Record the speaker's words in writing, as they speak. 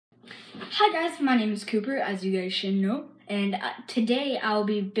Hi guys, my name is Cooper, as you guys should know, and today I'll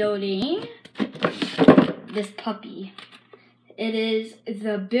be building this puppy. It is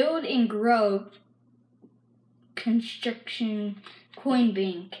the Build and Grow construction coin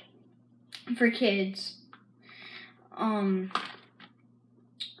bank for kids.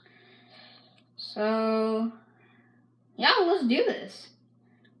 So yeah, let's do this.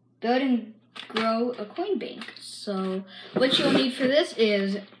 Build and grow a coin bank. So what you'll need for this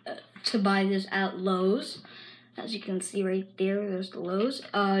is to buy this at Lowe's. As you can see right there, there's the Lowe's.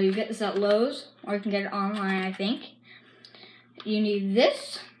 You get this at Lowe's, or you can get it online, I think. You need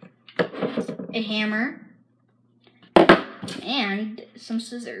this, a hammer, and some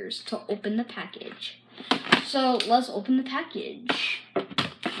scissors to open the package. So let's open the package.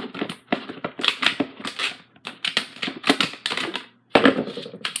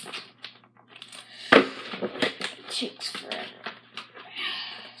 Takes forever.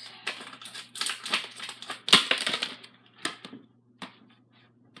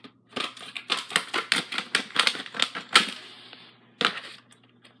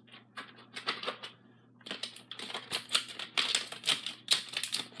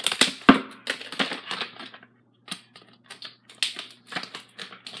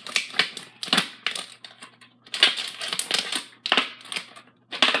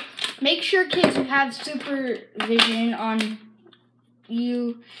 Make sure, kids, you have supervision on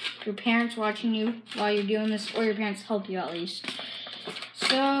you, your parents watching you while you're doing this, or your parents help you at least.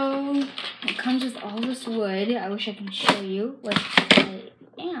 So, it comes with all this wood. I wish I could show you what I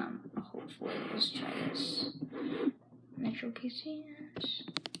am. Hopefully, let's try this. Metro PC.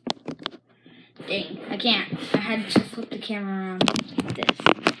 Dang, I can't. I had to flip the camera around like this.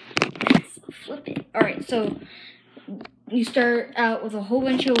 Let's flip it. Alright, so you start out with a whole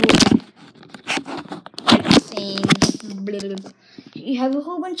bunch of wood. You have a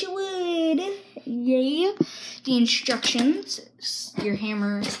whole bunch of wood. Yay. The instructions, your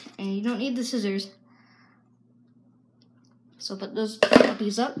hammer, and you don't need the scissors. So put those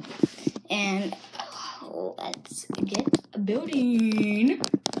puppies up, and let's get building.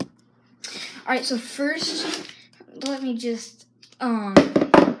 Alright, so first, let me just look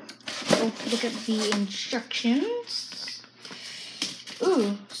at the instructions.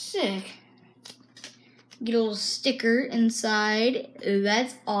 Ooh, sick. Get a little sticker inside.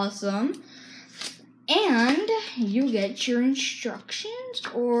 That's awesome. And you get your instructions,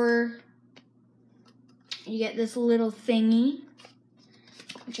 or you get this little thingy,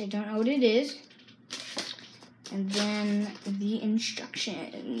 which I don't know what it is. And then the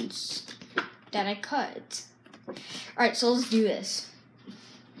instructions that I cut. Alright, so let's do this.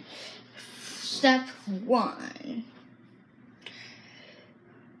 Step 1.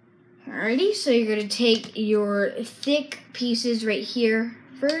 Alrighty, so you're going to take your thick pieces right here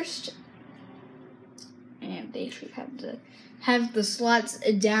first, and they should have the slots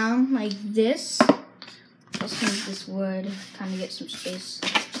down like this. Let's move this wood, kind of get some space.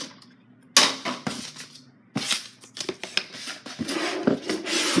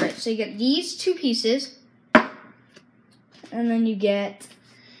 Alright, so you get these two pieces, and then you get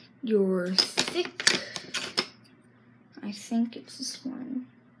your thick, I think it's this one.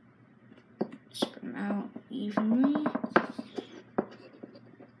 Spread them out evenly.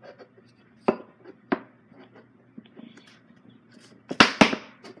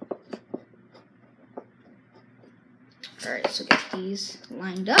 Alright, so get these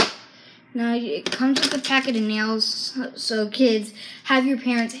lined up. Now it comes with a packet of nails, so kids, have your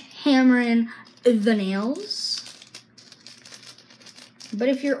parents hammer in the nails. But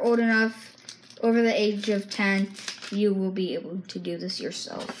if you're old enough, over the age of 10, you will be able to do this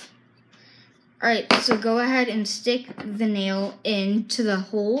yourself. Alright, so go ahead and stick the nail into the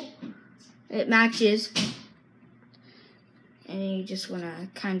hole. It matches. And you just want to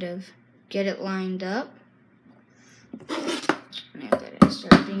kind of get it lined up. And I'm going to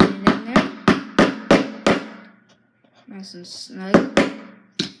start bringing it in there. Nice and snug.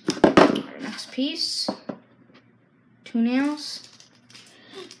 Alright, next piece. 2 nails.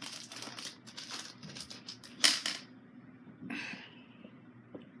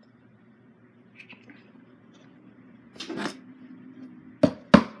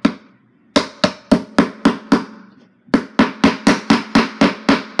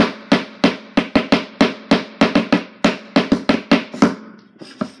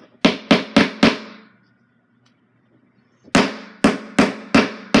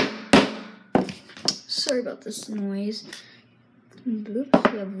 Sorry about this noise.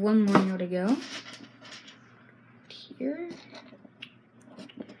 Oops, we have one more nail to go. Here.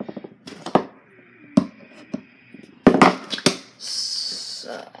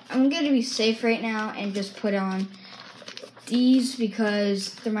 So I'm going to be safe right now and just put on these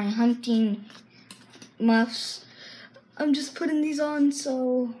because they're my hunting muffs. I'm just putting these on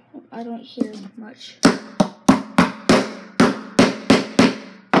so I don't hear much.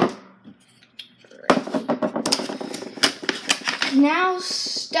 Now,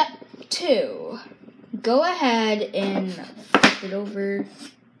 step 2. Go ahead and flip it over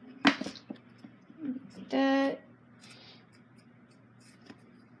like that.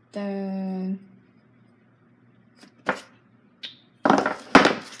 Then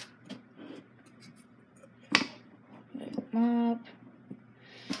up.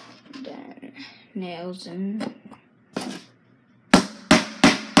 Then nails in.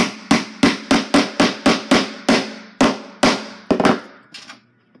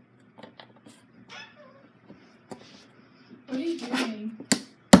 What are you doing?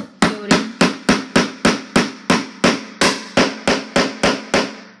 Loading.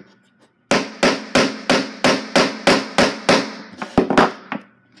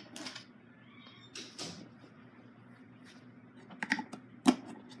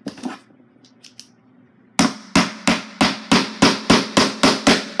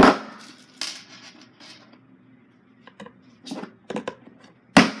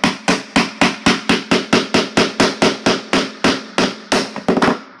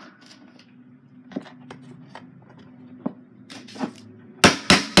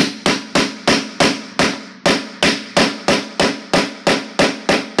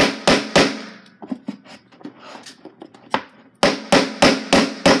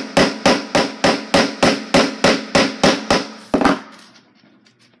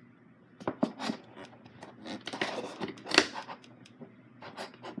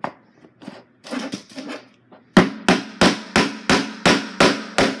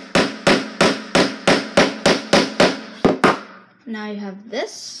 Now you have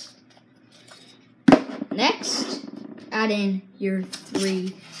this. Next, add in your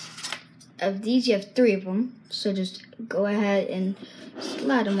 3 of these. You have 3 of them, so just go ahead and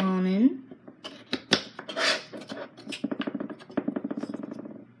slide them on in.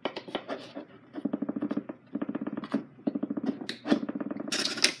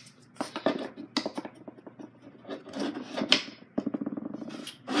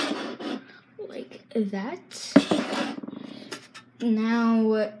 Like that.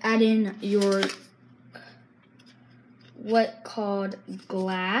 Now add in your what called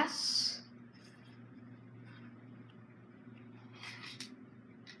glass.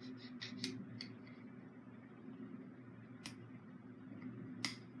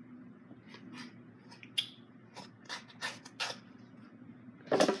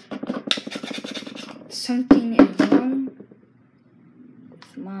 Something is wrong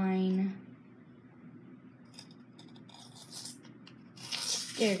with mine.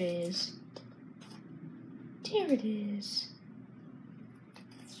 There it is. There it is.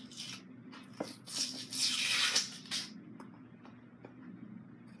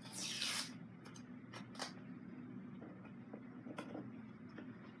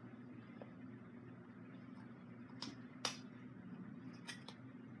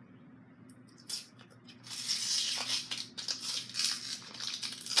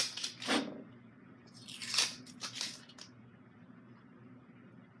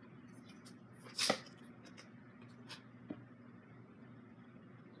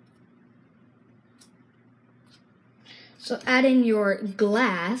 So add in your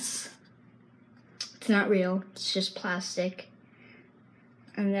glass. It's not real, it's just plastic.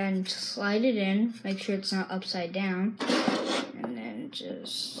 And then slide it in, make sure it's not upside down. And then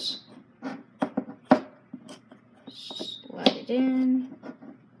just slide it in.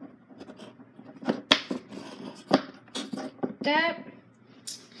 That.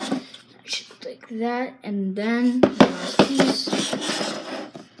 Like that. And then the last piece.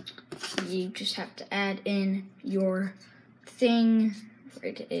 You just have to add in your thing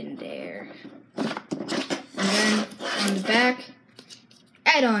right in there. And then on the back,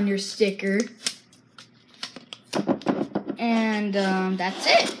 add on your sticker. And that's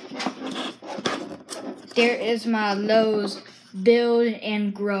it. There is my Lowe's Build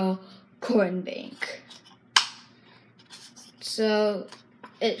and Grow Corn Bank. So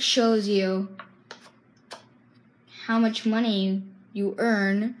it shows you how much money you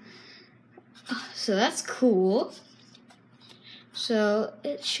earn. So that's cool. So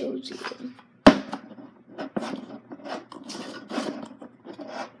it shows you.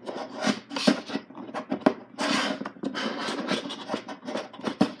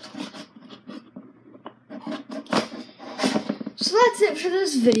 So that's it for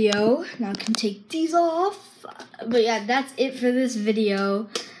this video. Now I can take these off. But yeah, that's it for this video.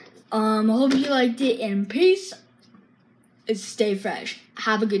 Hope you liked it, and peace. Stay fresh.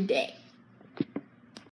 Have a good day.